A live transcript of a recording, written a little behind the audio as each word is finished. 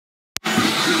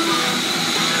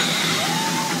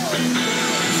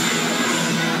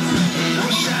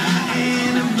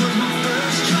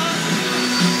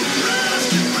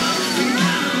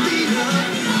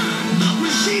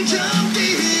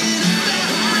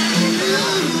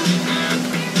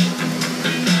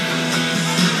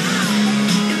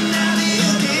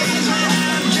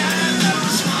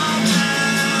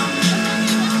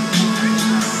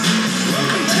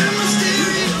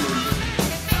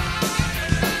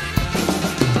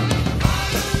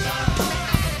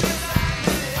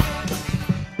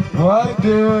Why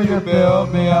do you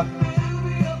build me up?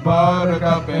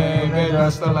 Buttercup, baby,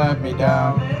 just to let me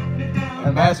down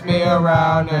and mess me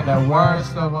around in the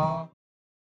worst of all.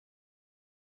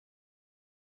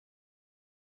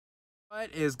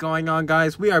 What is going on,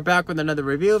 guys? We are back with another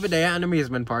review of a day at an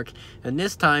amusement park, and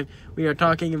this time we are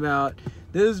talking about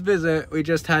this visit we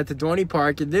just had to Dorney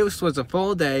Park, and this was a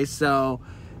full day, so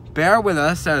bear with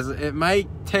us as it might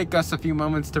take us a few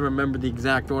moments to remember the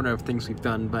exact order of things we've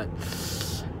done. But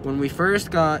when we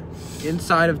first got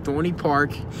inside of Dorney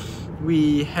Park,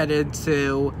 we headed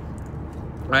to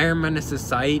Iron Menace's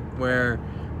site where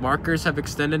markers have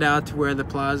extended out to where the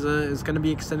plaza is going to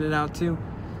be extended out to.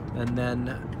 And then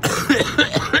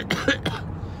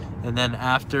and then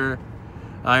after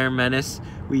Iron Menace,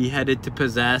 we headed to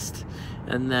Possessed.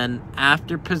 And then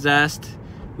after Possessed,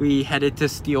 we headed to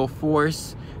Steel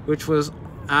Force, which was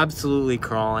absolutely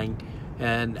crawling.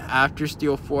 And after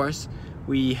Steel Force,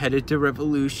 we headed to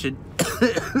Revolution.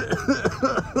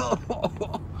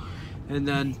 And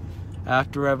then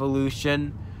after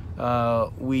Revolution,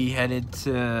 we headed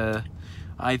to,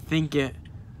 I think it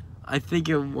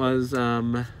was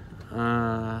Thunderhawk.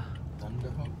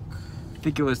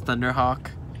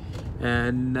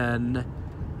 And then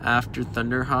after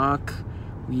Thunderhawk,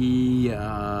 we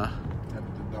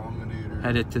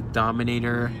headed to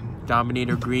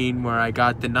Dominator Green, where I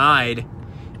got denied,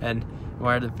 and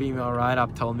where the female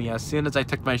ride-up told me as soon as I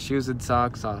took my shoes and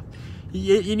socks off,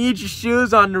 you need your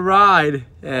shoes on the ride.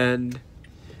 And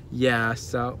yeah,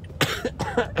 so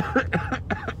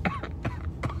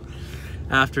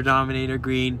after Dominator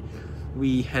Green,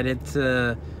 we headed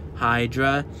to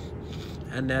Hydra,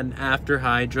 and then after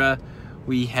Hydra,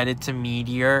 we headed to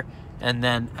Meteor, and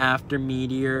then after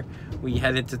Meteor, we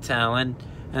headed to Talon,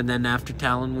 and then after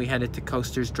Talon, we headed to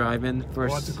Coaster's Drive-In.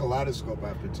 What's a Kaleidoscope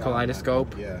after Talon?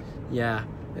 Kaleidoscope? Yeah.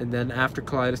 And then after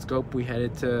Kaleidoscope, we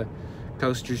headed to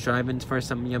Coaster's Drive-In for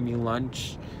some yummy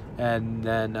lunch, and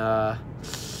then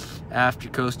after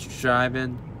Coaster's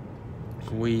Drive-In,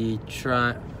 we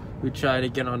tried to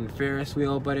get on the Ferris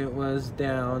wheel, but it was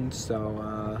down,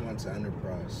 so we went to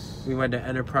Enterprise. We went to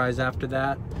Enterprise after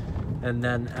that, and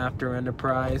then after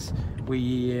Enterprise,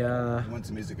 we went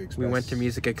to Music Express. We went to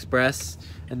Music Express,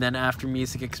 and then after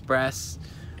Music Express,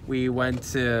 we went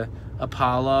to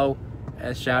Apollo.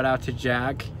 Shout out to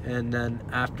Jack. And then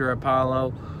after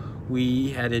Apollo, we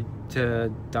headed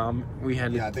to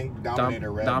I think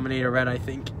Dominator Red. Dominator Red, I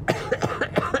think.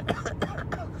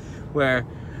 where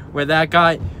that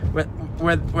guy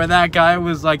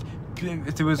was like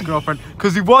to his girlfriend,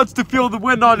 because he wants to feel the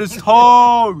wind on his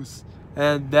toes.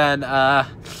 And then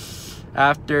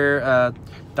after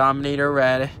Dominator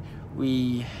Red,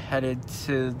 we headed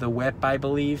to the Whip, I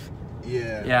believe.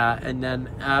 Yeah, and then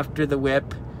after the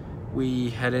Whip, we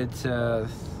headed to...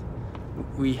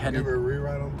 You ever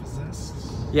rewrite on Possessed?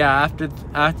 Yeah,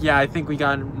 yeah, I think we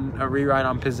got a rewrite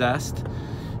on Possessed.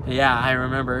 Yeah, I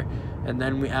remember. And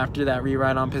then after that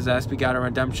rewrite on Possessed, we got a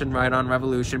redemption ride on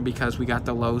Revolution because we got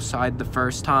the low side the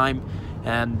first time.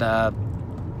 And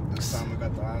this time we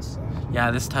got the high side. Yeah,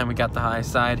 this time we got the high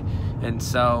side. And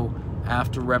so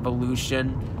after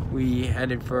Revolution, we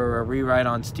headed for a rewrite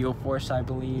on Steel Force, I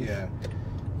believe.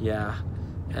 Yeah.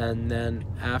 And then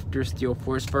after Steel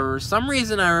Force, for some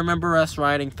reason, I remember us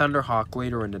riding Thunderhawk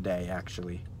later in the day,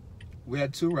 actually. We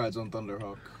had 2 rides on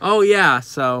Thunderhawk. Oh, yeah,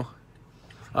 so...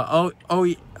 oh,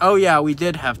 yeah, we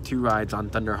did have 2 rides on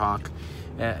Thunderhawk.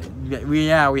 We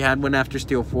had one after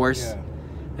Steel Force. Yeah.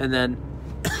 And then...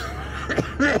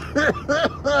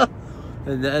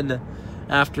 and then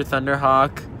after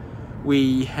Thunderhawk,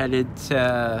 we headed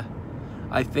to,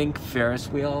 I think, Ferris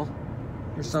wheel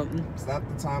or something. Is that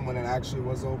the time when it actually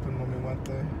was open when we went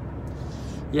there?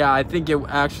 Yeah, I think it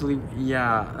actually,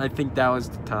 I think that was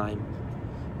the time.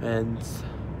 And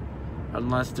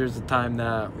unless there's a time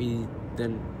that we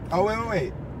didn't... Oh,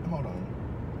 wait. Hold on.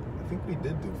 I think we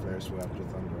did do Ferris wheel after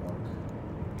Thunderhawk.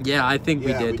 Yeah, I think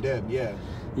we did. Yeah, we did, yeah.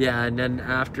 Yeah, and then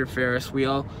after Ferris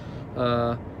wheel,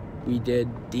 we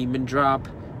did Demon Drop.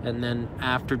 And then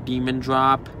after Demon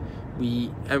Drop,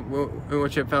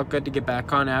 which it felt good to get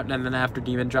back on out. And then after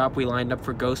Demon Drop, we lined up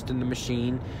for Ghost in the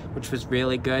Machine, which was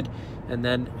really good. And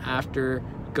then after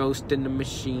Ghost in the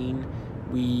Machine,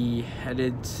 we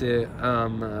headed to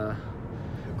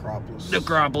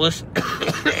Necropolis.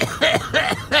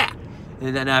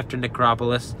 And then after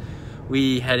Necropolis,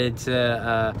 we headed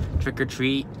to Trick or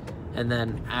Treat. And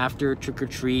then after Trick or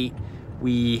Treat,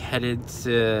 we headed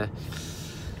to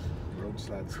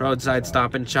Roadside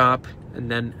Stop and Shop. And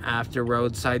then after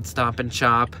Roadside Stop and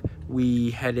Shop,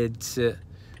 we headed to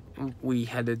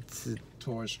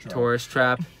Tourist Trap. Tourist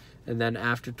Trap. And then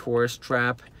after Tourist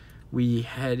Trap, we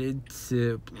headed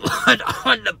to Blood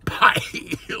on the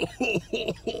Bayou.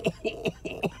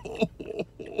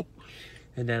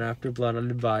 And then after Blood on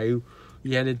the Bayou,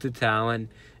 we headed to Talon.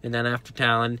 And then after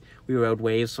Talon, we rode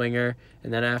Wave Swinger.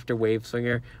 And then after Wave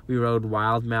Swinger, we rode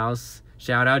Wild Mouse.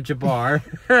 Shout out Jabbar.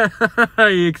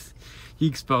 He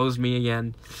exposed me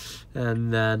again.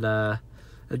 And then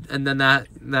that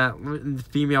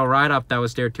female ride-up that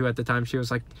was there too at the time, she was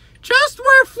like, just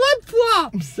wear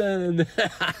flip-flops! And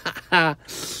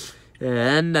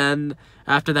then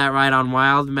after that ride on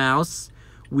Wild Mouse,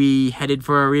 we headed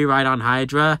for a re-ride on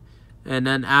Hydra. And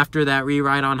then after that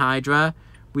re-ride on Hydra,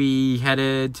 we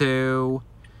headed to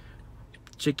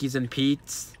Chickies and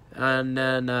Pete's. And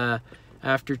then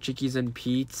after Chickies and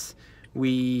Pete's,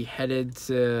 we headed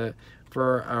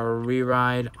for a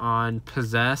re-ride on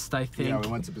Possessed, I think. Yeah, we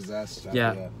went to Possessed.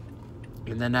 Yeah. That.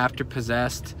 And then after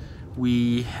Possessed,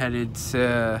 we headed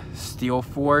to Steel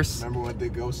Force. Remember we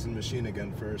did Ghost and Machine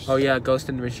again first. Oh yeah, Ghost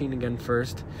and the Machine again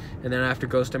first. And then after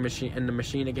Ghost and the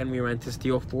Machine again, we went to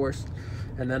Steel Force.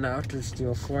 And then after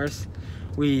Steel Force,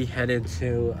 we headed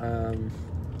to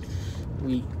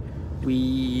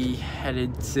we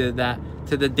headed to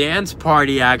the dance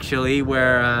party actually,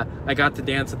 where I got to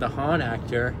dance with the Han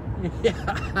actor.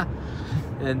 Yeah.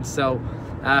 And so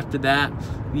after that,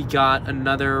 we got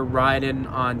another ride-in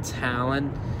on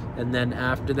Talon. And then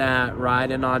after that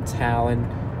ride-in on Talon,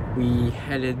 we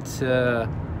headed to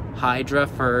Hydra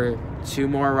for 2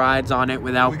 more rides on it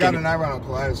without. We got a night ride on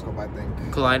Kaleidoscope, I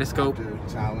think. Kaleidoscope.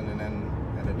 After Talon and then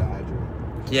headed to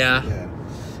Hydra. Yeah. Yeah.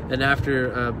 And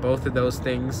after both of those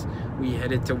things, we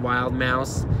headed to Wild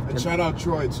Mouse. And shout out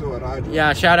Troy too at Hydra.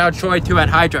 Yeah, shout out Troy too at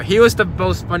Hydra. He was the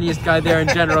most funniest guy there in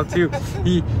general too.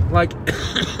 He like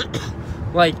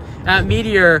at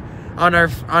Meteor on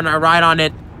our ride on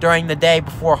it during the day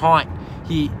before Haunt,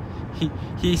 he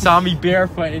saw me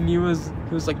barefoot and he was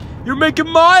like, "You're making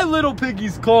my little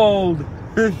piggies cold."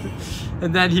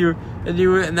 and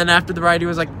then after the ride he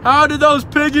was like, "How did those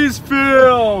piggies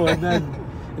feel?" And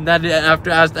then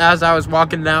after as I was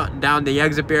walking down the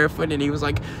exit barefoot, and he was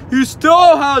like, "He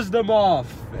still has them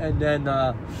off." And then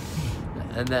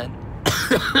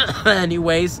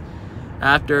anyways,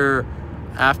 after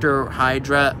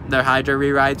Hydra, the Hydra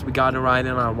re-rides, we got a ride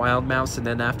in on Wild Mouse. And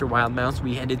then after Wild Mouse,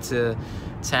 we headed to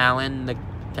Talon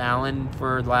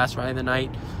for the last ride of the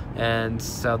night. And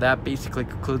so that basically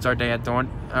concludes our day at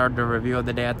the review of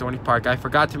the day at Dorney Park. I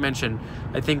forgot to mention,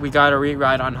 I think we got a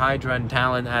re-ride on Hydra and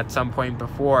Talon at some point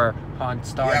before Haunt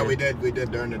started. Yeah, we did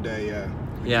during the day. Yeah.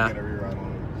 We did get a re-ride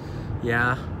on it.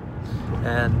 Yeah.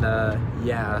 And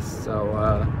yeah,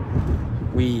 so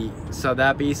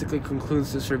that basically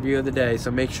concludes this review of the day.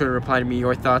 So make sure to reply to me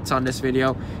your thoughts on this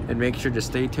video, and make sure to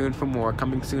stay tuned for more.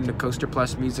 Coming soon to Coaster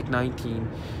Plus Music 19.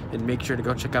 And make sure to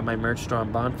go check out my merch store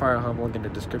on Bonfire. I'll have a link in the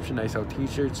description. I sell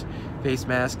t-shirts, face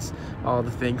masks, all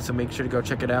the things. So make sure to go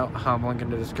check it out. I'll have a link in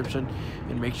the description.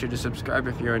 And make sure to subscribe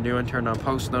if you're new, and turn on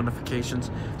post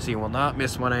notifications so you will not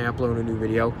miss when I upload a new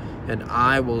video. And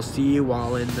I will see you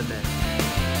all in the next.